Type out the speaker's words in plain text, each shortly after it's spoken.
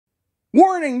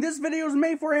Warning, this video is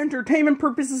made for entertainment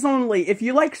purposes only. If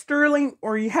you like Sterling,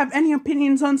 or you have any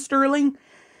opinions on Sterling,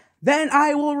 then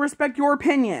I will respect your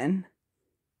opinion.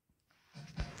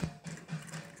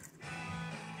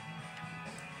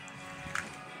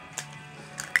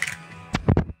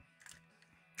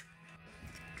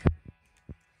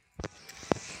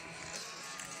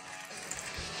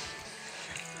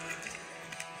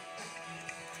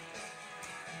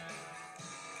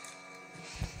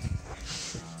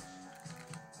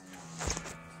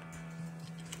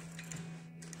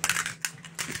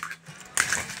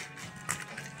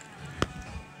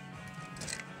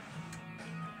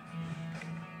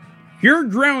 You're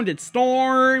grounded,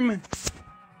 Storm!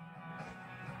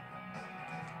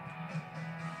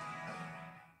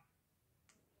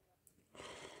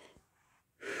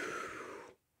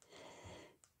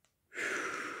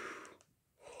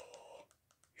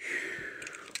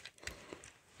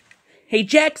 Hey,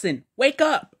 Jackson, wake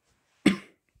up!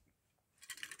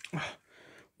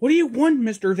 What do you want,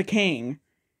 Mr. the King?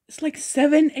 It's like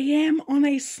 7 a.m. on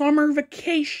a summer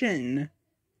vacation.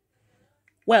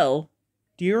 Well,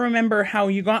 do you remember how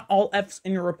you got all F's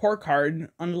in your report card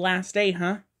on the last day,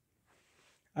 huh?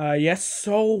 Yes,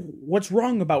 so what's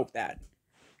wrong about that?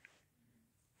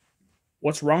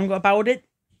 What's wrong about it?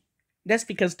 That's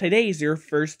because today's your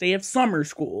first day of summer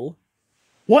school.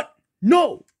 What?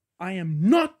 No! I am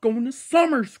not going to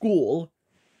summer school!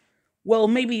 Well,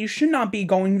 maybe you should not be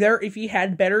going there if you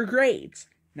had better grades.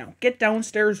 Now, get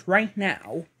downstairs right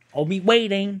now. I'll be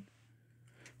waiting.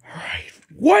 Alright,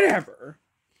 whatever.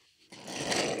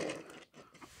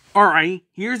 Alright,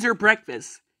 here's your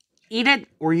breakfast. Eat it,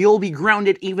 or you'll be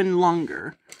grounded even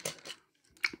longer.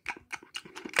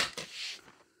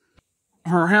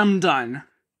 Alright, I'm done.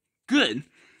 Good.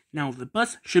 Now, the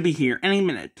bus should be here any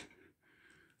minute.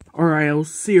 Alright, I'll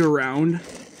see you around.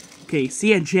 Okay,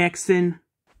 see ya, Jackson.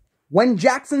 When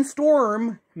Jackson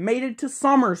Storm made it to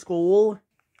summer school...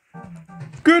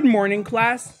 Good morning,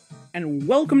 class, and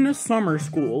welcome to summer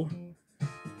school.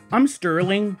 I'm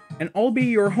Sterling, and I'll be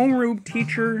your homeroom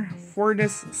teacher for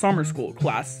this summer school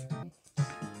class.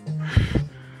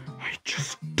 I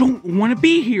just don't want to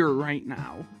be here right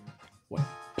now. What,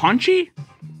 Punchy?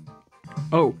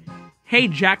 Oh, hey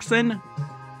Jackson.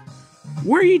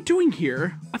 What are you doing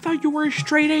here? I thought you were a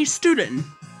straight-A student.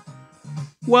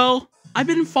 Well, I've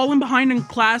been falling behind in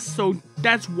class, so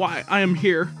that's why I am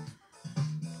here.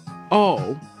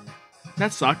 Oh,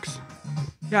 that sucks.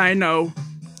 Yeah, I know.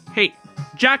 Hey,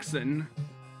 Jackson.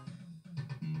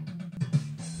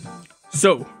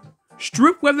 So,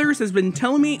 Stroop Weathers has been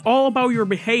telling me all about your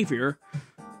behavior.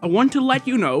 I want to let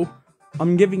you know,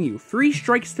 I'm giving you 3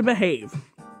 strikes to behave.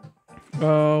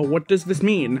 What does this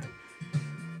mean?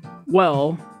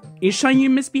 Well, each time you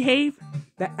misbehave,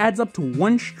 that adds up to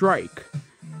 1 strike.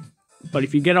 But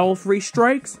if you get all 3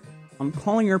 strikes, I'm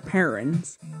calling your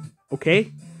parents.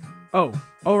 Okay? Oh,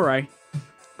 alright.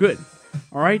 Good.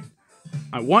 Alright?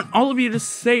 I want all of you to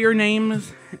say your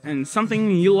names and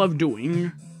something you love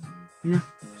doing.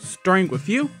 Starting with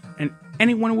you and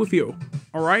anyone with you.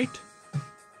 Alright?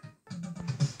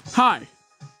 Hi,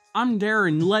 I'm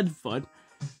Darren Leadfoot,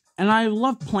 and I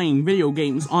love playing video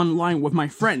games online with my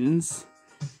friends.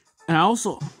 And I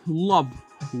also love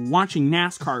watching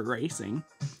NASCAR racing.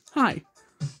 Hi,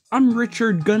 I'm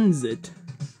Richard Gunzit.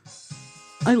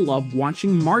 I love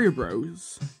watching Mario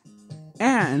Bros.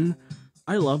 And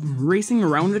I love racing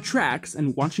around the tracks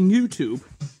and watching YouTube.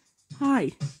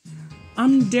 Hi,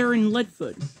 I'm Darren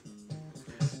Leadfoot.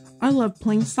 I love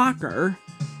playing soccer.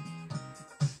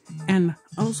 And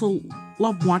I also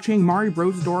love watching Mario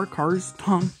Bros. Dora, Cars,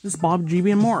 Thomas, Bob,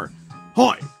 GB, and more.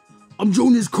 Hi, I'm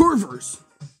Jonas Carvers.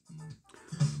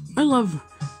 I love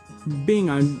being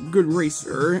a good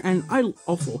racer, and I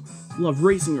also love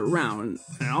racing around,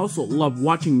 and I also love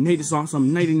watching Nate is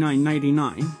Awesome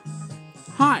 99.99.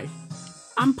 Hi,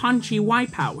 I'm Punchy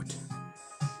Wipeout.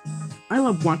 I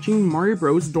love watching Mario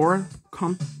Bros, Dora,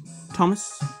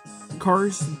 Thomas,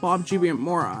 Cars, Bob, GB, and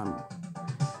more.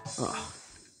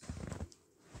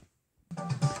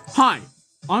 Hi,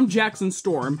 I'm Jackson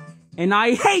Storm, and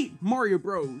I hate Mario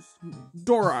Bros,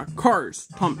 Dora, Cars,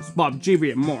 Thomas, Bob,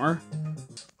 GB, and more.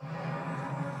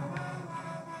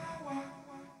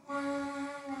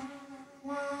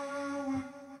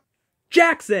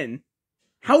 Jackson!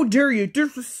 How dare you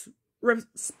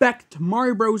disrespect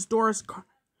Mario Bros, Dora's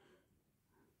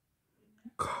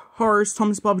Cars,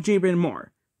 Thomas, Bob, GB, and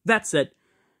more. That's it.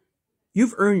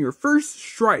 You've earned your first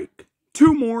strike.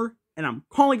 2 more, and I'm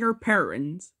calling your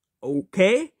parents.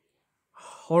 Okay?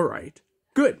 Alright.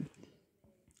 Good.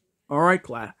 Alright,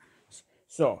 class.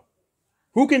 So,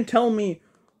 who can tell me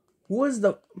who was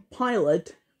the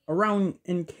pilot around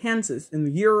in Kansas in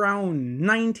the year around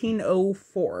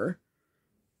 1904.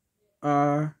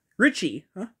 Richie,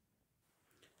 huh?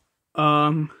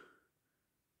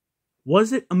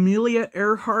 Was it Amelia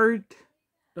Earhart,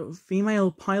 the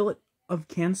female pilot of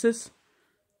Kansas?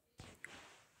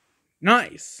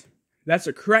 Nice. That's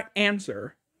a correct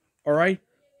answer. Alright.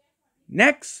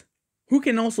 Next, who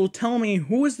can also tell me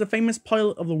who is the famous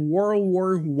pilot of the World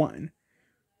War I?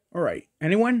 Alright,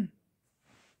 anyone?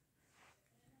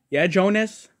 Yeah,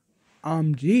 Jonas?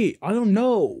 Gee, I don't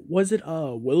know. Was it,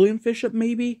 William Bishop,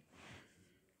 maybe?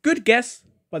 Good guess,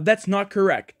 but that's not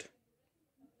correct.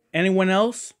 Anyone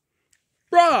else?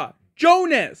 Bruh,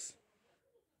 Jonas!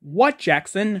 What,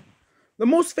 Jackson? The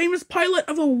most famous pilot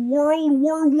of the World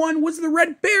War I was the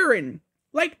Red Baron.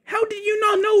 Like, how did you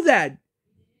not know that?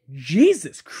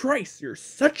 Jesus Christ, you're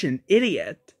such an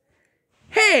idiot.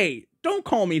 Hey, don't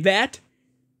call me that.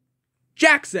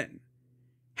 Jackson,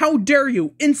 how dare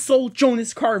you insult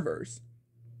Jonas Carvers?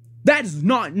 That's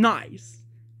not nice.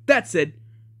 That's it.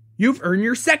 You've earned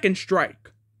your second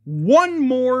strike. One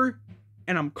more,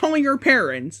 and I'm calling your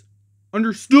parents.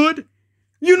 Understood?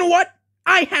 You know what?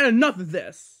 I had enough of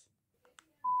this.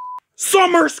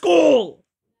 Summer school!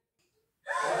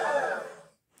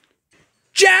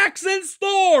 Jackson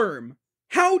Storm!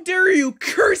 How dare you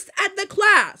curse at the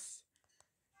class?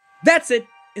 That's it.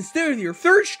 Instead of your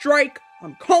third strike,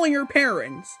 I'm calling your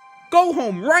parents. Go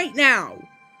home right now.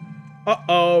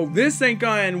 Uh-oh, this ain't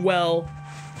going well.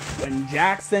 When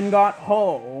Jackson got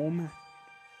home...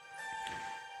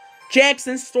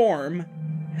 Jackson Storm,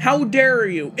 how dare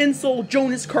you insult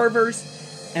Jonas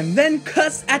Carvers and then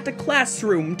cuss at the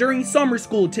classroom during summer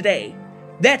school today?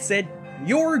 That's it.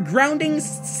 Your grounding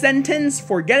sentence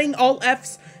for getting all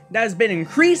Fs that has been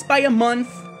increased by a month,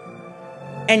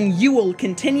 and you will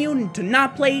continue to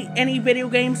not play any video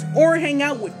games or hang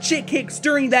out with chick kicks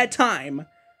during that time.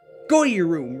 Go to your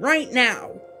room right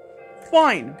now.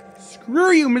 Fine.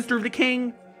 Screw you, Mr. the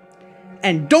King.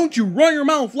 And don't you run your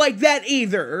mouth like that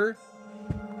either.